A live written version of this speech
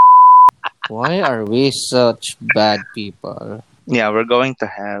Why are we such bad people? Yeah, we're going to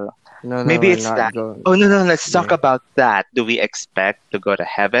hell. No, Maybe we're it's not that. going. Oh, no. Let's talk Yeah. about that. Do we expect to go to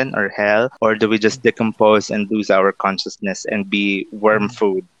heaven or hell? Or do we just decompose and lose our consciousness and be worm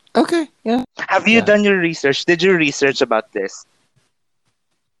food? Okay. Yeah. Have you Yeah. done your research? Did you research about this?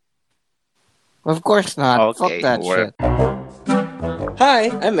 Of course not. Fuck Okay. that shit. Hi,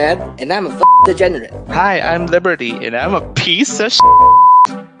 I'm Ed, and I'm a degenerate. Hi, I'm Liberty, and I'm a piece of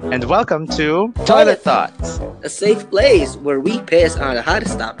And welcome to Toilet Thoughts. A safe place where we piss on the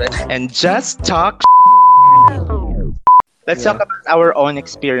hottest topics. And just talk. Let's talk about our own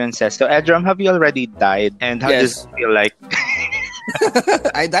experiences. So, Edram, have you already died? And how does it feel like?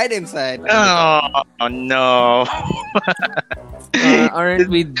 I died inside. Oh, no. Aren't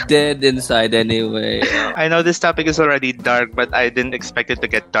we dead inside anyway? I know this topic is already dark, but I didn't expect it to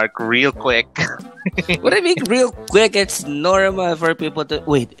get dark real quick. What I mean, real quick, it's normal for people to...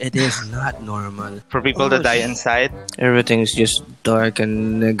 Wait, it is not normal. For people to die inside? Everything's just dark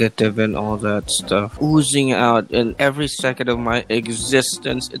and negative and all that stuff. Oozing out in every second of my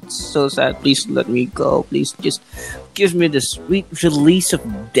existence. It's so sad. Please let me go. Please just give me the sweet release of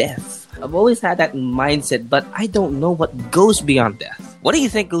death. I've always had that mindset, but I don't know what goes beyond death. What do you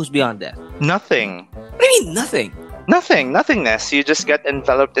think goes beyond death? Nothing. What do you mean, nothing? Nothingness. You just get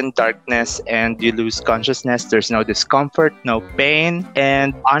enveloped in darkness and you lose consciousness. There's no discomfort, no pain.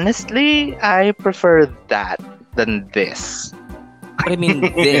 And honestly, I prefer that than this. What I mean,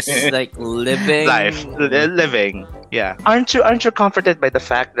 this, like living... Living. Yeah. Aren't you comforted by the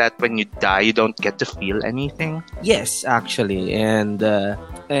fact that when you die, you don't get to feel anything? Yes, actually, and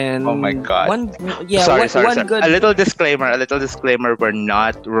oh my god. Sorry. A little disclaimer. We're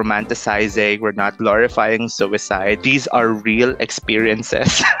not romanticizing. We're not glorifying suicide. These are real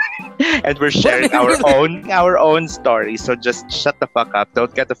experiences, and we're sharing our own stories. So just shut the fuck up.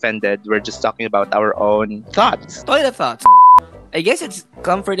 Don't get offended. We're just talking about our own thoughts. Toilet thoughts. I guess it's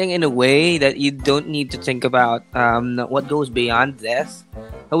comforting in a way that you don't need to think about what goes beyond death.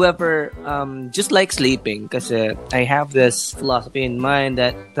 However, just like sleeping, because I have this philosophy in mind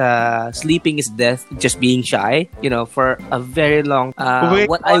that sleeping is death, just being shy. You know, for a very long.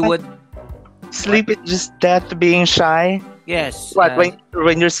 Sleep is just death being shy. Yes. What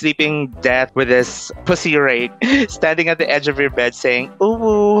when you're sleeping death with this pussy rake standing at the edge of your bed saying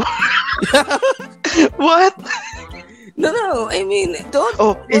 "ooh"? What? No. I mean, don't.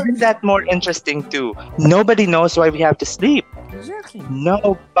 Oh, isn't that more interesting too? Nobody knows why we have to sleep. Exactly.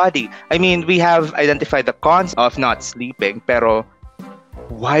 Nobody. I mean, we have identified the cons of not sleeping, pero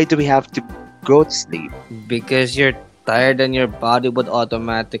why do we have to go to sleep? Because you're tired and your body would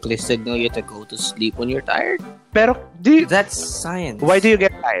automatically signal you to go to sleep when you're tired. Pero that's science. Why do you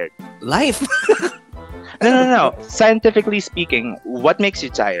get tired? Life. No. Scientifically speaking, what makes you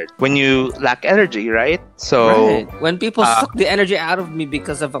tired? When you lack energy, right? So right. When people suck the energy out of me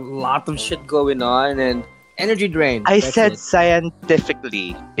because of a lot of shit going on and energy drain. I said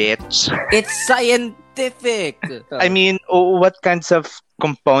scientifically, bitch. It's scientific. I mean, what kinds of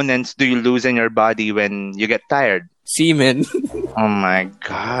components do you lose in your body when you get tired? Semen. Oh my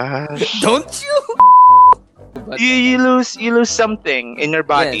gosh. Don't you? You lose something in your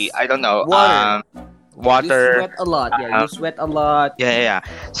body. Yes. I don't know. Water. You sweat a lot. Yeah, you sweat a lot. Yeah.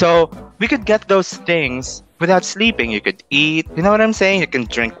 So we could get those things without sleeping. You could eat. You know what I'm saying? You can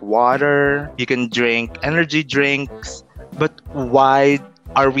drink water. You can drink energy drinks. But why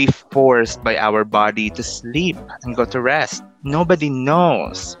are we forced by our body to sleep and go to rest? Nobody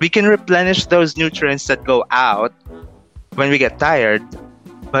knows. We can replenish those nutrients that go out when we get tired.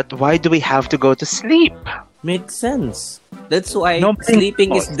 But why do we have to go to sleep? Makes sense. That's why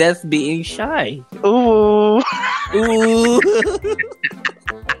sleeping is death being shy. Ooh. Ooh.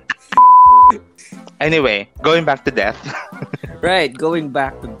 Anyway, going back to death. Right, going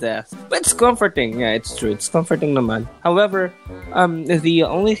back to death. But it's comforting. Yeah, it's true. It's comforting naman. However, the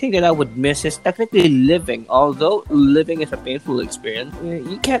only thing that I would miss is technically living. Although living is a painful experience,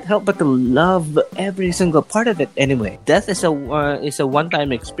 you can't help but to love every single part of it anyway. Death is a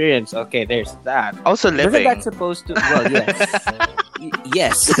one-time experience. Okay, there's that. Also living. Isn't that supposed to... Well, yes.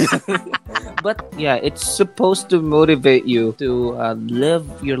 Yes. But yeah, it's supposed to motivate you to live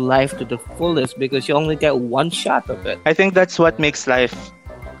your life to the fullest because you only get one shot of it. I think that's what makes life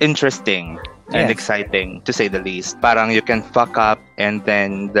interesting and exciting, to say the least. Parang you can fuck up and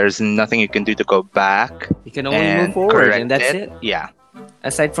then there's nothing you can do to go back. You can only move forward and that's it. Yeah.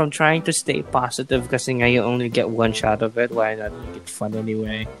 Aside from trying to stay positive kasi nga you only get one shot of it, why not make it fun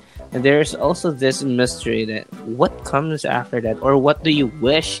anyway? And there's also this mystery that what comes after that, or what do you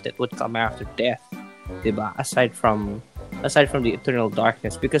wish that would come after death? Diba? Aside from aside from the eternal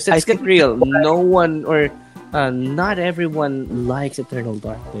darkness, because let's get real, no one or not everyone likes eternal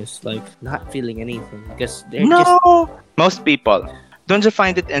darkness, like not feeling anything, because they're just Most people. Don't you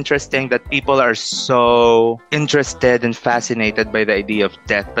find it interesting that people are so interested and fascinated by the idea of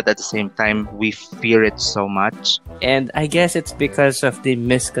death, but at the same time, we fear it so much? And I guess it's because of the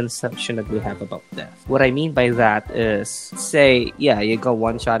misconception that we have about death. What I mean by that is, say, yeah, you go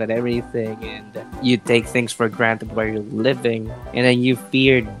one shot at everything and you take things for granted while you're living, and then you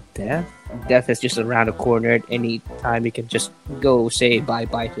fear death. Death is just around the corner at any time. You can just go say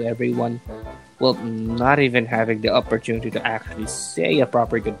bye-bye to everyone. Well, not even having the opportunity to actually say a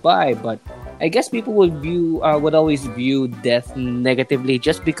proper goodbye, but I guess people would always view death negatively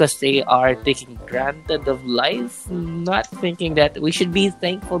just because they are taking granted of life, not thinking that we should be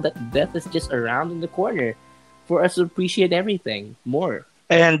thankful that death is just around in the corner for us to appreciate everything more.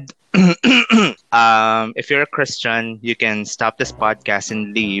 And if you're a Christian, you can stop this podcast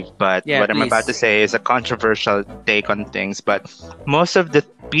and leave. But Yeah, what I'm please. about to say is a controversial take on things. But most of the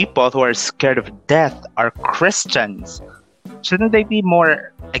people who are scared of death are Christians. Shouldn't they be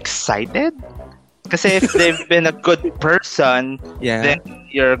more excited? Because if they've been a good person, Yeah. then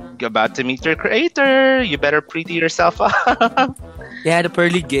you're about to meet your creator. You better pretty yourself up. Yeah, the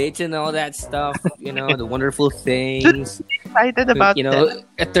pearly gates and all that stuff, the wonderful things. Excited about death.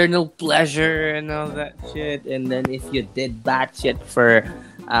 Eternal pleasure and all that shit. And then if you did that shit for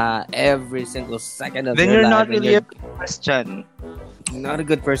every single second of Then your you're life, not and really a Christian. not a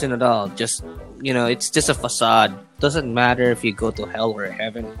good person at all. Just, it's just a facade. Doesn't matter if you go to hell or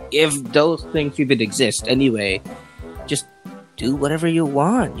heaven. If those things even exist anyway, just do whatever you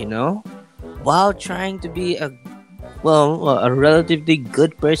want, while trying to be a relatively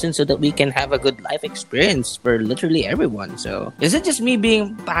good person so that we can have a good life experience for literally everyone. So, is it just me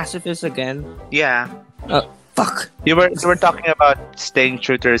being pacifist again? Yeah. Fuck. You were talking about staying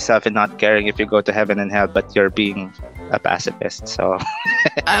true to yourself and not caring if you go to heaven and hell, but you're being a pacifist. So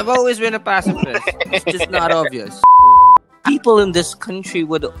I've always been a pacifist. It's just not obvious. People in this country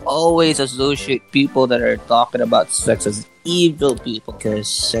would always associate people that are talking about sex as evil people, because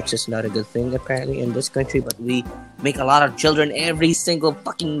sex is not a good thing apparently in this country, but we make a lot of children every single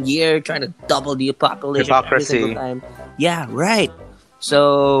fucking year, trying to double the population every single Hypocrisy. time. Yeah, right.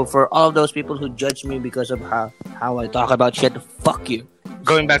 So for all of those people who judge me because of how I talk about shit, fuck you.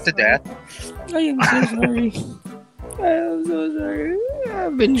 going back to death. I am so sorry. I am so sorry.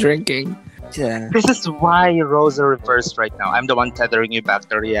 I've been drinking. Yeah. This is why roles are reversed right now. I'm the one tethering you back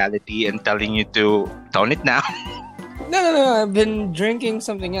to reality and telling you to tone it down. No. I've been drinking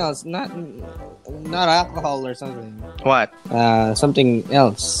something else, not alcohol or something. What? Something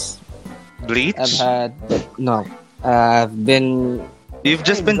else. Bleach? I've been. You've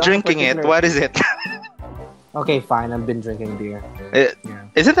just been That drinking it. particular- What is it? Okay, fine. I've been drinking beer. Uh, Yeah.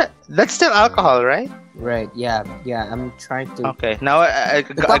 Isn't that's still alcohol, right? Right. Yeah. I'm trying to. Okay. Now I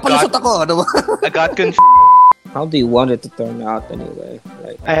Nagpapalusot ako, ano ba? I got confused. How do you want it to turn out anyway?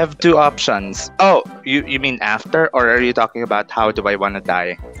 Like, I have two options. Oh, you mean after, or are you talking about how do I want to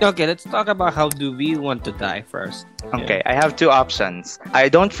die? okay, let's talk about how do we want to die first. Okay, I have two options. I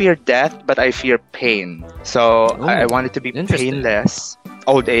don't fear death, but I fear pain. So I want it to be interesting. painless.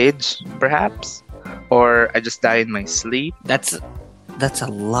 Old age, perhaps, or I just die in my sleep. That's a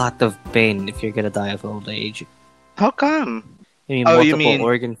lot of pain if you're gonna die of old age. How come? You mean Oh, multiple you mean-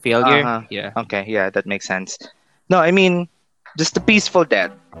 organ failure? Uh-huh. Yeah. Okay, yeah, that makes sense. No, I mean just a peaceful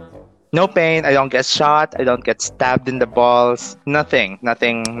death. No pain. I don't get shot. I don't get stabbed in the balls. Nothing of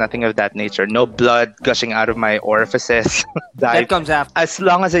that nature. No blood gushing out of my orifices. That comes after. As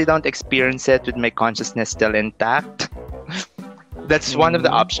long as I don't experience it with my consciousness still intact. That's one of the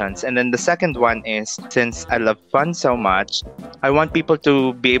options. And then the second one is, since I love fun so much, I want people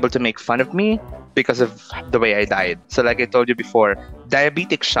to be able to make fun of me because of the way I died. So like I told you before,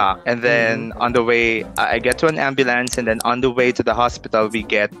 diabetic shock. And then on the way, I get to an ambulance. And then on the way to the hospital, we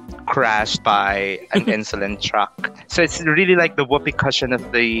get crashed by an insulin truck. So it's really like the whoopee cushion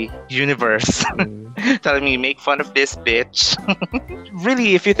of the universe. Telling me, make fun of this bitch.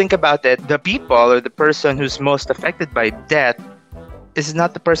 Really, if you think about it, the people or the person who's most affected by death is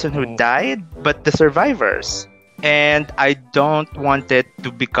not the person who died, but the survivors. And I don't want it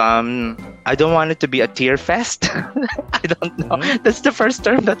to be a tear fest. I don't know. That's the first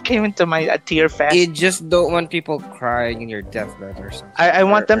term that came into my a tear fest. You just don't want people crying in your deathbed or something. I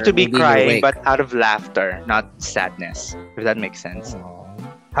want them Or to be maybe in your crying, wake. but out of laughter, not sadness. If that makes sense.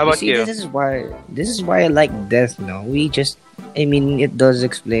 How about see, you? This is why I like death. No, it does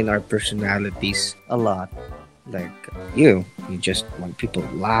explain our personalities a lot. Like you just want people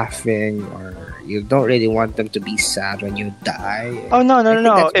laughing, or you don't really want them to be sad when you die. Oh no, no, I no, think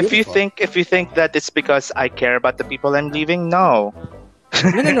no. that's If you beautiful. think that it's because I care about the people I'm leaving, no.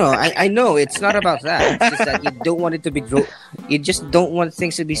 No. I know it's not about that. It's just that you don't want it to be. You just don't want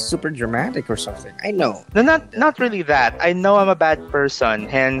things to be super dramatic or something. I know. No, not really that. I know I'm a bad person,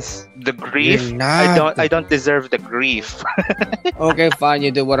 hence the grief. You're not. I don't deserve the grief. Okay, fine.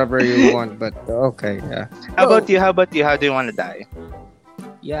 You do whatever you want, but okay, yeah. How about you? How about you? How do you want to die?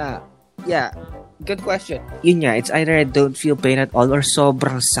 Yeah. Good question. Yun nga, it's either I don't feel pain at all or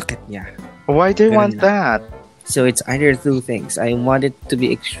sobrang sakit niya. Why do you Ganun want lang. that? So it's either two things. I want it to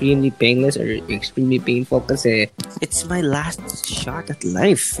be extremely painless or extremely painful kasi it's my last shot at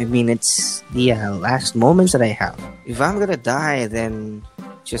life. I mean, it's the last moments that I have. If I'm gonna die, then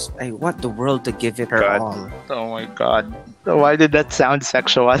just I want the world to give it her God. all. Oh my god. Why did that sound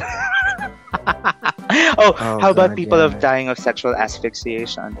sexual? How about God, people yeah. of dying of sexual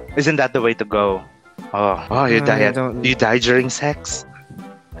asphyxiation? Isn't that the way to go? Oh, you I don't- you die during sex?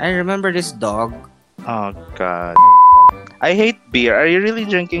 I remember this dog. Oh god. I hate beer. Are you really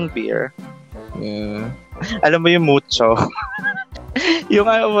drinking beer? Yeah. Alam mo yung mucho? Yung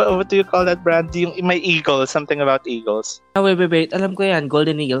what do you call that brand? Yung may eagle, something about eagles. Oh, wait. Alam ko yan.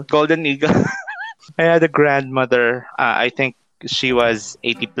 Golden Eagle. Golden Eagle. I had a grandmother, I think she was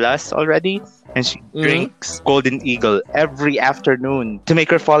 80 plus already, and she drinks Golden Eagle every afternoon to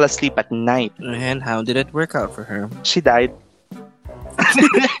make her fall asleep at night. And how did it work out for her? She died.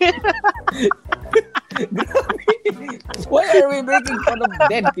 Why are we making fun of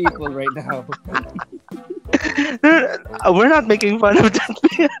dead people right now? We're not making fun of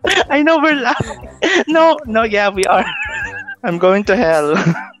that. I know we're laughing. No, yeah, we are. I'm going to hell.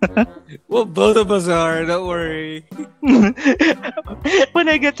 Well, both of us are. Don't worry. When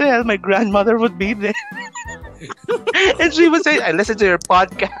I get to hell, my grandmother would be there. And she would say, I listened to your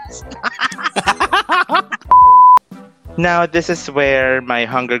podcast. Now, this is where my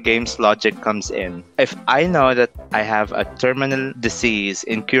Hunger Games logic comes in. If I know that I have a terminal disease,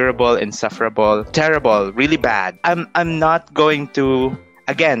 incurable, insufferable, terrible, really bad, I'm not going to...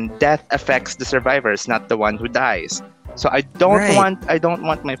 Again, death affects the survivors, not the one who dies. So I don't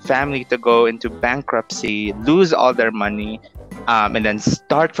want my family to go into bankruptcy, lose all their money, and then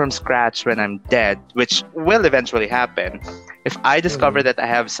start from scratch when I'm dead, which will eventually happen. If I discover that I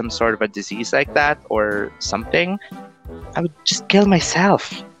have some sort of a disease like that or something, I would just kill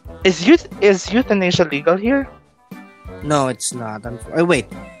myself. Is euthanasia legal here? No, it's not. Wait.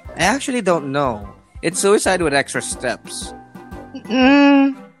 I actually don't know. It's suicide with extra steps.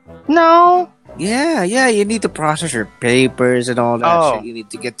 No. Yeah. You need to process your papers and all that Oh. shit. You need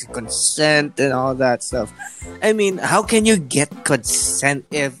to get the consent and all that stuff. I mean, how can you get consent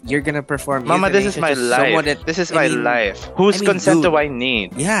if you're gonna perform Mama, this is euthanasia my to someone life. that- This is I my mean- life. Whose I mean, consent dude. do I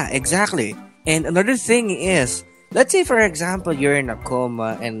need? Yeah, exactly. And another thing is, let's say, for example, you're in a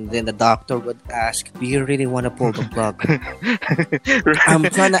coma and then the doctor would ask, do you really want to pull the plug? I'm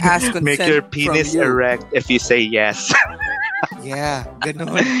trying to ask consent Make your from penis you. erect if you say yes. Yeah,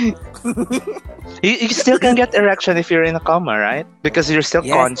 ganon. You still can get erection if you're in a coma, right? Because you're still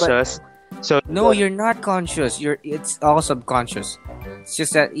Yes, but- conscious. So No, you're not conscious. It's all subconscious. It's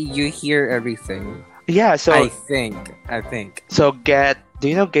just that you hear everything. yeah, so I think. do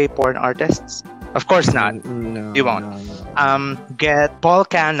you know gay porn artists? Of course not. No. You won't. No. Get Paul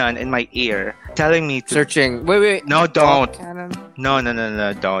Cannon in my ear telling me to Searching. Wait. No, don't. Canon? No,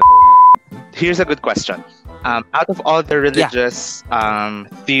 don't. Here's a good question. Out of all the religious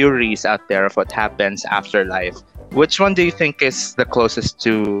theories out there of what happens after life, which one do you think is the closest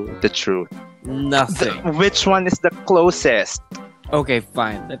to the truth? Nothing. Which one is the closest? Okay,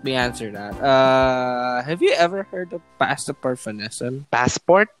 fine. Let me answer that. Have you ever heard of pastaparphanism?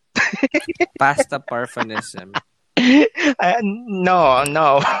 Passport? Pastaparphanism.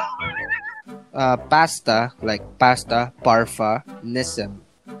 No. Pasta, like pasta, parfa, nism.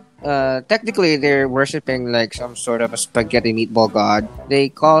 Technically, they're worshipping like some sort of a spaghetti meatball god. They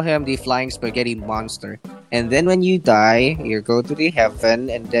call him the flying spaghetti monster. And then when you die, you go to the heaven,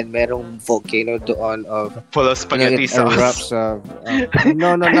 and then merong volcano doon of Full of spaghetti it sauce. erupts of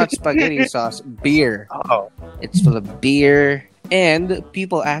no, not spaghetti sauce, beer. Oh. It's full of beer, and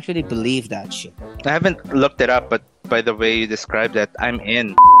people actually believe that shit. I haven't looked it up, but by the way you described it, I'm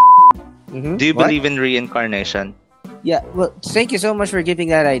in. Mhm. Do you What? believe in reincarnation? Yeah, well, thank you so much for giving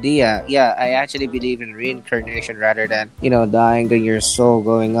that idea. Yeah, I actually believe in reincarnation rather than, dying, then your soul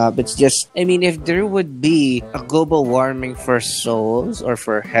going up. It's just, I mean, if there would be a global warming for souls or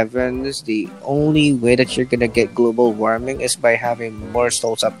for heavens, the only way that you're gonna get global warming is by having more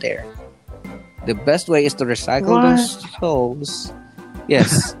souls up there. The best way is to recycle What? those souls.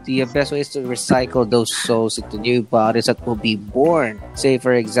 Yes, the best way is to recycle those souls into new bodies that will be born. Say,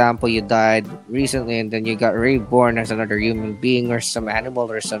 for example, you died recently and then you got reborn as another human being or some animal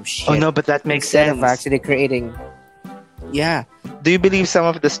or some shit. Oh no, but that makes Instead sense. of actually creating. Yeah. Do you believe some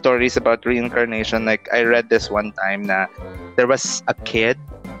of the stories about reincarnation? Like I read this one time that there was a kid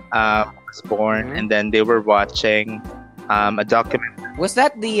who was born, Mhm. and then they were watching a documentary. Was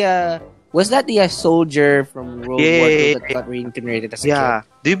that the soldier from World Yeah, War yeah, II yeah, that got reincarnated as a Yeah,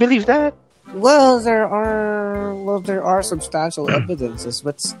 do you believe that? kid? Well, there are substantial evidences,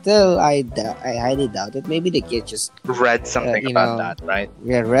 but still, I highly doubt it. Maybe the kid just Read something you about know, that, right?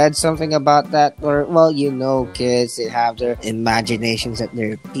 read something about that, or well, kids, they have their imaginations at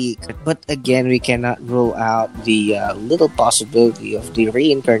their peak. But again, we cannot rule out the little possibility of the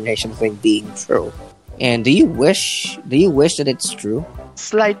reincarnation thing being true. And do you wish that it's true?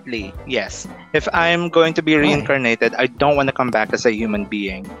 Slightly, yes. If I'm going to be Why? reincarnated, I don't want to come back as a human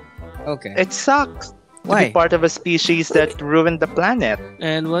being. Okay. It sucks to Why? be part of a species that ruined the planet.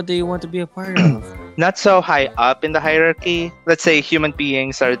 And what do you want to be a part of? Not so high up in the hierarchy. Let's say human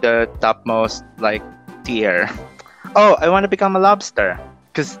beings are the topmost tier. Oh, I want to become a lobster.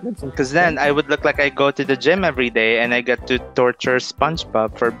 Because then I would look like I go to the gym every day and I get to torture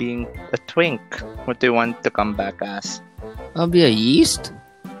SpongeBob for being a twink. What do you want to come back as? I'll be a yeast.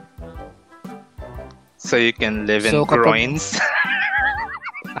 So you can live in So kapag- groins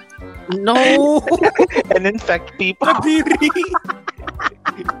No. and infect people.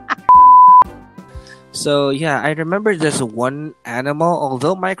 So yeah, I remember there's one animal,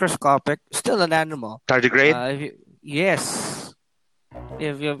 although microscopic, still an animal. Tardigrade? Yes.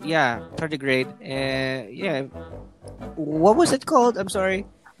 If you tardigrade. Yeah. What was it called? I'm sorry.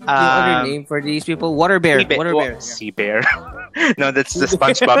 The other name for these people, water bear. Sea bear. Water bear. Sea bear. No, that's the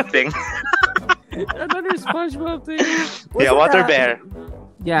SpongeBob thing. Another SpongeBob thing. Yeah, water bear.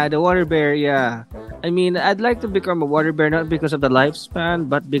 Yeah, the water bear. Yeah. I mean, I'd like to become a water bear not because of the lifespan,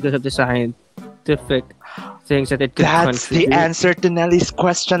 but because of the scientific things that it could That's the contribute. answer to Nelly's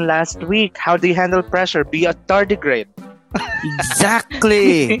question last week. How do you handle pressure? Be a tardigrade.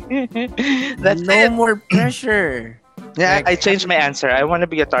 Exactly. That's No it. more pressure. Yeah, Like- I changed my answer. I want to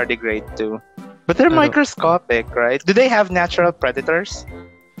be a tardigrade too. But they're Ano? microscopic, right? Do they have natural predators?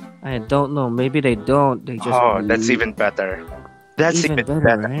 I don't know. Maybe they don't. They just. Oh, that's even better. That's even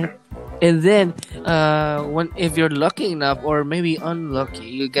better. right? And then, if you're lucky enough, or maybe unlucky,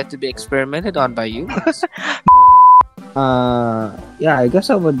 you get to be experimented on by humans. Yeah, I guess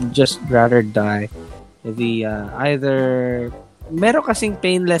I would just rather die. Either meron kasing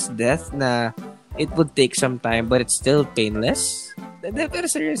painless death na it would take some time but it's still painless. Pero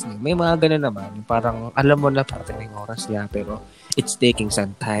seriously, may mga ganun naman. Parang alam mo na parating ng oras niya pero it's taking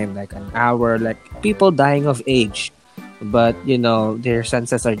some time, like an hour, like people dying of age. But, their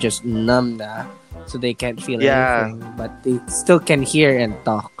senses are just numb na, so they can't feel Yeah. anything. But they still can hear and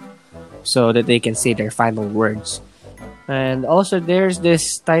talk so that they can say their final words. And also, there's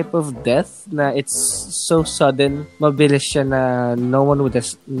this type of death na it's so sudden, mabilis siya na no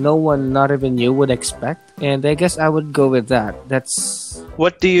one, not even you, would expect. And I guess I would go with that. That's...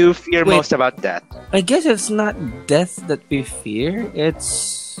 What do you fear Wait. most about death? I guess it's not death that we fear.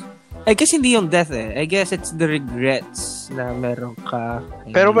 I guess hindi yung death eh. I guess it's the regrets na meron ka.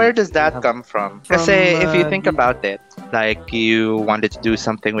 Pero where does that come from? Kasi if you think the- about it, like you wanted to do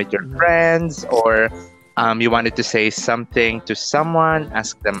something with your friends, or you wanted to say something to someone,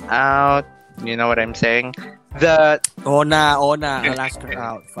 ask them out. You know what I'm saying? Ona, I'll ask her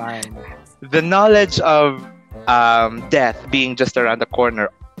out. Fine. The knowledge of death being just around the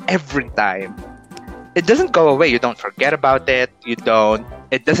corner every time, it doesn't go away. You don't forget about it.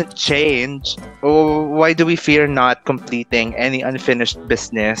 It doesn't change. Oh, why do we fear not completing any unfinished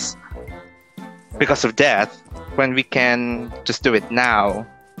business because of death when we can just do it now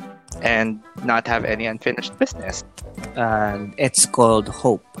and not have any unfinished business? And it's called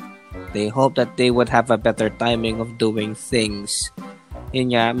hope. They hope that they would have a better timing of doing things.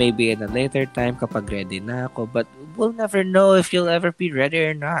 Yun nga, maybe in a later time kapag ready na ako. But we'll never know if you'll ever be ready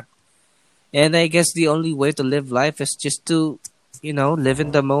or not. And I guess the only way to live life is just to, live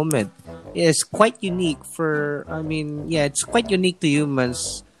in the moment. It's quite unique it's quite unique to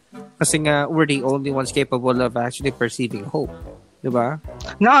humans. Kasi nga, we're the only ones capable of actually perceiving hope. Diba?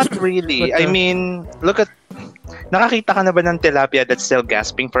 Not really. But, I mean, nakakita ka na ba ng tilapia that's still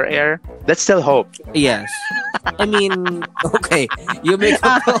gasping for air? That's still hope. Yes. I mean, okay. You make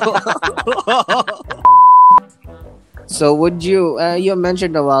a So would you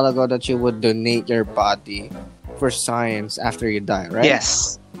mentioned a while ago that you would donate your body for science after you die, right?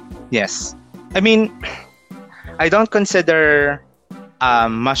 Yes. I mean, I don't consider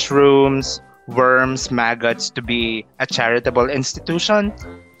mushrooms, worms, maggots to be a charitable institution.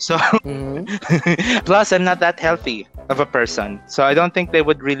 So, Mhm. plus, I'm not that healthy of a person. So, I don't think they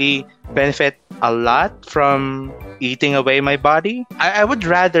would really benefit a lot from eating away my body. I would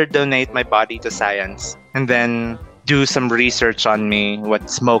rather donate my body to science and then do some research on me, what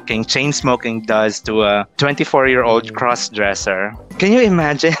chain smoking does to a 24-year-old cross-dresser. Can you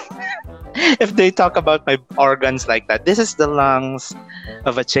imagine? If they talk about my organs like that, this is the lungs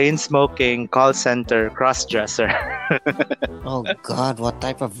of a chain smoking call center cross-dresser. Oh God, what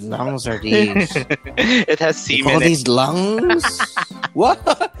type of lungs are these? It has You semen call in it. these lungs? What?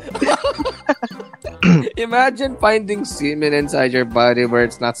 Imagine finding semen inside your body where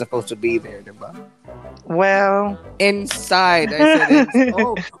it's not supposed to be there, diba? Well, Inside. I said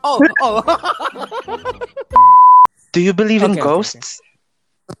oh. do you believe in Okay, okay, ghosts?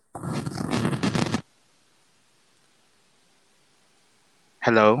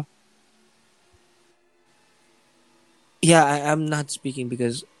 Hello? Yeah, I'm not speaking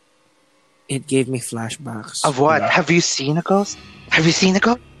because it gave me flashbacks. Of what? Yeah. Have you seen a ghost? Have you seen a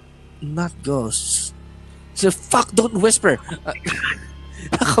ghost? Not ghosts. So, fuck, don't whisper.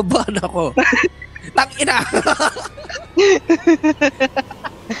 Nakabahan ako. Tangina!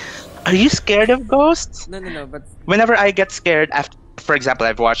 Are you scared of ghosts? No, but... Whenever I get scared, after, for example,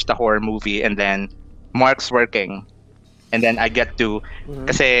 I've watched a horror movie and then Mark's working. And then I get to,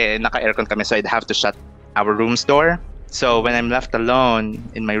 kasi naka-aircon kami, so I'd have to shut our room's door. So when I'm left alone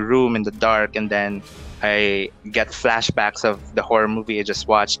in my room in the dark and then I get flashbacks of the horror movie I just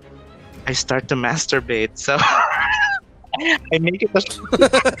watched, I start to masturbate. So I make it a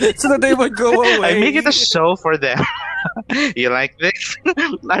so that they would go away. I make it a show for them. You like this?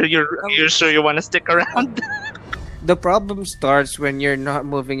 Are you sure you want to stick around? The problem starts when you're not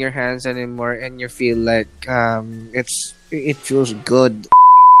moving your hands anymore and you feel like it feels good.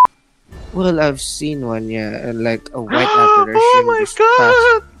 Well, I've seen one, yeah, and like a white apparition Oh my just God!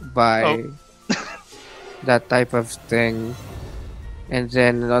 passed by. Oh. That type of thing. And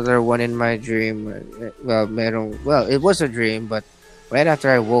then another one in my dream. Well, it was a dream, but right after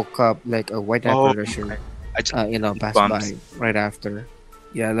I woke up, like a white Oh, apparition, I just, passed bumps. by right after.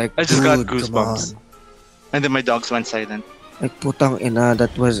 Yeah, like I just got dude, come goosebumps. on. And then my dogs went silent. Like putang ina,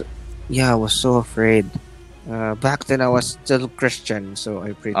 that was, I was so afraid. Back then I was still Christian, so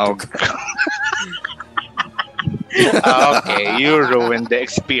I prayed Oh, to God. okay, you ruined the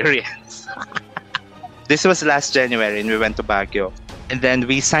experience. This was last January and we went to Baguio. And then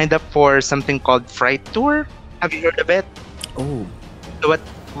we signed up for something called Fright Tour. Have you heard of it? Oh,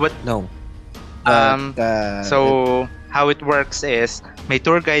 What? no. So, how it works is, may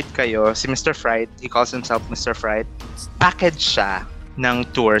tour guide kayo, si Mr. Fright, he calls himself Mr. Fright. Package siya ng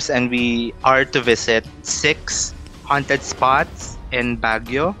tours and we are to visit 6 haunted spots in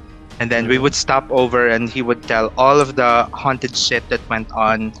Baguio. And then we would stop over and he would tell all of the haunted shit that went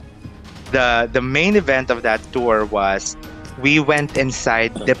on. The main event of that tour was we went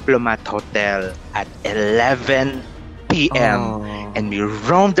inside Diplomat Hotel at 11 p.m. Oh. and we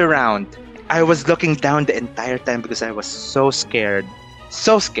roamed around. I was looking down the entire time because I was so scared.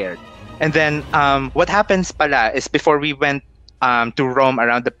 So scared. And then what happens pala is before we went to roam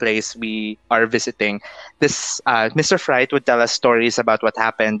around the place we are visiting, this Mr. Fright would tell us stories about what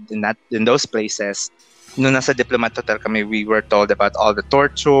happened in those places. Nung nasa Diplomat Hotel kami, we were told about all the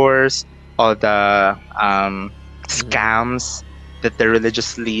tortures, all the scams that the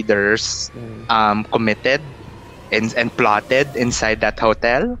religious leaders committed and plotted inside that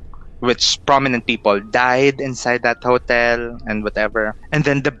hotel, which prominent people died inside that hotel and whatever. And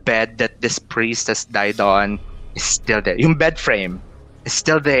then the bed that this priest has died on is still there. Yung bed frame is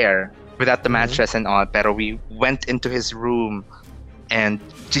still there without the mattress and all. Pero we went into his room and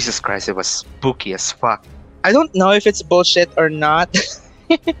Jesus Christ, it was spooky as fuck. I don't know if it's bullshit or not.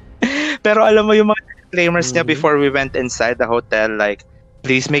 Pero alam mo yung mga disclaimers niya before we went inside the hotel, like,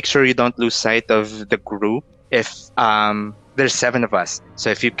 please make sure you don't lose sight of the group if there's 7 of us. So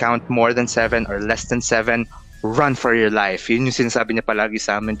if you count more than 7 or less than 7, run for your life. Yun yung sinasabi niya palagi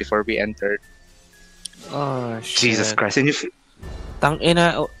sa amin before we entered. Oh, shit. Jesus Christ. And if,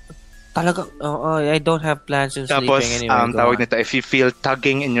 Tangina, talaga, I don't have plans in tapos, sleeping anyway. Go tawag on. nito, if you feel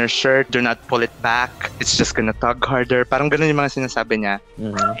tugging in your shirt, do not pull it back. It's just gonna tug harder. Parang ganun yung mga sinasabi niya.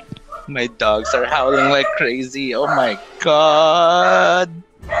 My dogs are howling like crazy. Oh my God.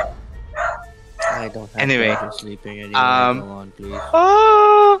 I don't have Anyway, plans in sleeping anyway. Go on, please.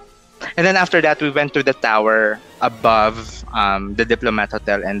 Oh! And then after that, we went to the tower above the Diplomat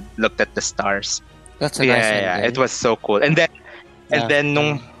Hotel and looked at the stars. That's a nice ending. It was so cool. And then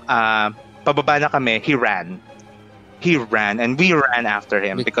nung pababa na kami, he ran. He ran, and we ran after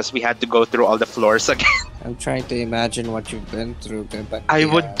him because we had to go through all the floors again. I'm trying to imagine what you've been through, but I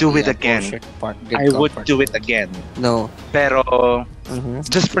would do it again. I would do it again. No. Pero, Mhm.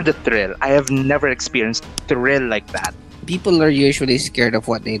 just for the thrill, I have never experienced thrill like that. People are usually scared of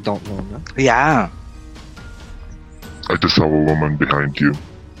what they don't know, no? Yeah. I just saw a woman behind you.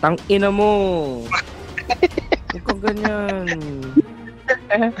 Tang ina mo! Huwag kang ganyan.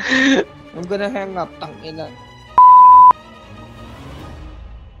 I'm gonna hang up, tang ina.